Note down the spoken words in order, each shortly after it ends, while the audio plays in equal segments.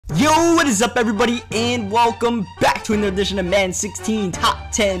Yo, what is up everybody, and welcome back to another edition of Madden 16 Top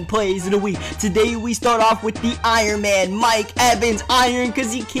 10 Plays of the Week. Today we start off with the Iron Man, Mike Evans. Iron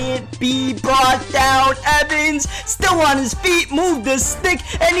because he can't be brought down. Evans still on his feet, moved the stick,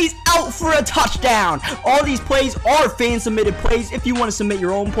 and he's out for a touchdown. All these plays are fan submitted plays. If you want to submit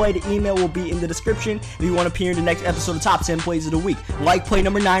your own play, the email will be in the description. If you want to appear in the next episode of Top 10 Plays of the Week, like play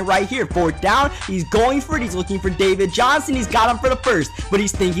number 9 right here. 4th down, he's going for it. He's looking for David Johnson. He's got him for the first, but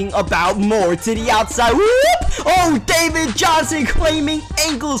he's thinking about more to the outside. Whoop! Oh, David Johnson claiming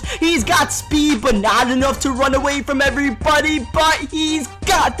ankles. He's got speed, but not enough to run away from everybody, but he's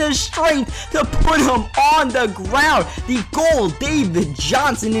got the strength to put him on the ground. The goal, David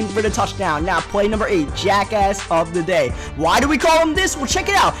Johnson in for the touchdown. Now play number 8, jackass of the day. Why do we call him this? Well, check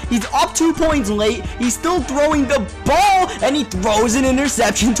it out. He's up 2 points late. He's still throwing the ball, and he throws an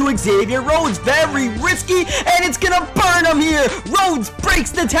interception to Xavier Rhodes. Very risky, and it's gonna burn him here. Rhodes breaks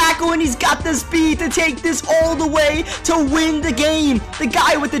the tackle, and he's got the speed to take this all the way to win the game. The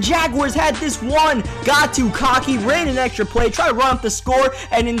guy with the Jaguars had this one. Got too cocky, ran an extra play, tried to run up the score,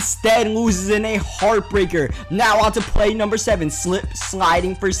 and instead loses in a heartbreaker. Now on to play number 7,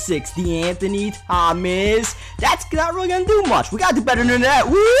 sliding for 6. Anthony Thomas. That's not really gonna do much. We gotta do better than that.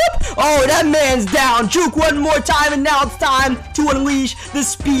 Whoop! Oh, that man's down. Juke one more time, and now it's time to unleash the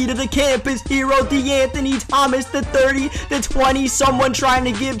speed of the campus hero, Anthony Thomas. The 30, the 20, someone trying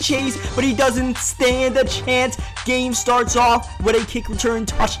to give chase, but he doesn't stand a chance. Game starts off with a kick return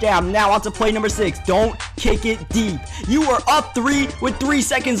touchdown. Now on to play number 6. Don't kick it deep. You are up 3 with 3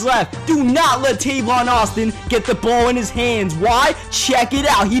 seconds left. Do not let Tavon Austin get the ball in his hands. Why? Check it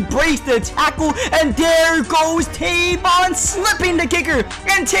out. He breaks the tackle, and there goes Tavon, slipping the kicker.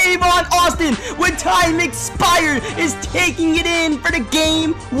 And Tavon Austin, with time expired, is taking it in for the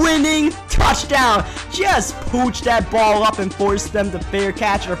game-winning touchdown. Just pooch that ball up and force them to fair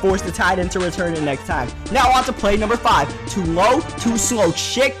catch, or force the tight end to return it next time. Now on to play number 5. Too low, too slow.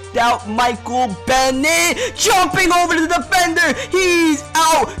 Checked out Michael Bennett, jumping over the defender. He's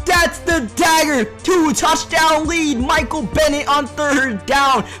out. That's the dagger. 2 touchdown lead. Michael Bennett on 3rd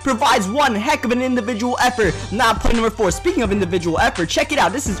down provides one heck of an individual effort. Now play number 4. Speaking of individual effort, check it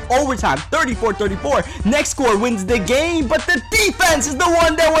out. This is overtime. 34-34. Next score wins the game, but the defense is the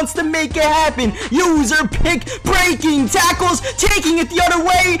one that wants to make it happen. User pick, breaking tackles, taking it the other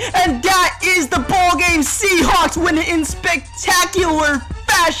way, and that is the ball game. Seahawks win it in spectacular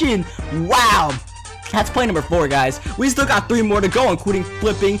fashion. Wow. That's play number 4, guys. We still got 3 more to go, including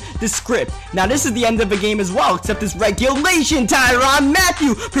flipping the script. Now, this is the end of the game as well, except this regulation. Tyrann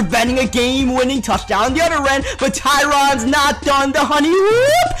Mathieu preventing a game-winning touchdown on the other end, but Tyrann's not done. The honey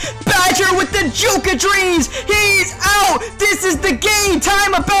whoop! Badger with the juke of dreams. He's out. This is the game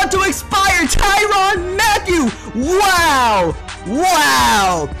time about to expire. Tyrann Mathieu. Wow.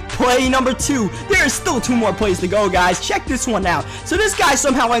 Wow. Play number 2. There's still 2 more plays to go, guys. Check this one out. So this guy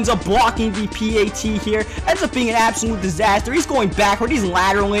somehow ends up blocking the PAT here. Ends up being an absolute disaster. He's going backward. He's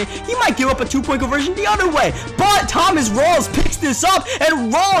lateraling. He might give up a 2-point conversion the other way. But Thomas Rawls picks this up,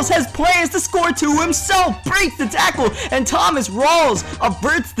 and Rawls has plans to score 2 himself. Breaks the tackle, and Thomas Rawls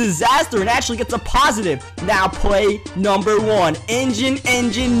averts disaster and actually gets a positive. Now play number 1.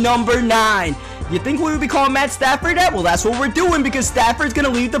 Engine number 9. You think we would be calling Matt Stafford that? Well, that's what we're doing, because Stafford's going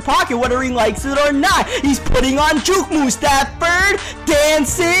to leave the pocket whether he likes it or not. He's putting on juke moves. Stafford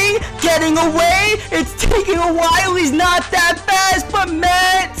dancing, getting away. It's taking a while. He's not that fast, but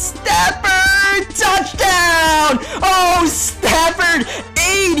Matt Stafford, touchdown. Oh, Stafford,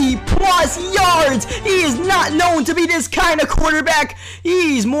 80+ yards. He is not known to be this kind of quarterback.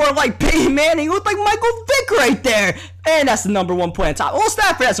 He's more like Peyton Manning. He looked like Michael Vick right there. And that's the number 1 play on top. Well,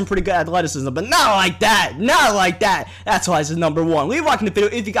 Stafford has some pretty good athleticism, but not like that. Not like that. That's why this is number 1. Leave a like in the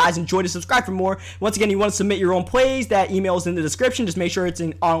video if you guys enjoyed it. Subscribe for more. Once again, you want to submit your own plays. That email is in the description. Just make sure it's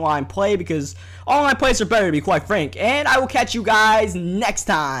an online play, because online plays are better, to be quite frank. And I will catch you guys next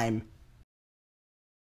time.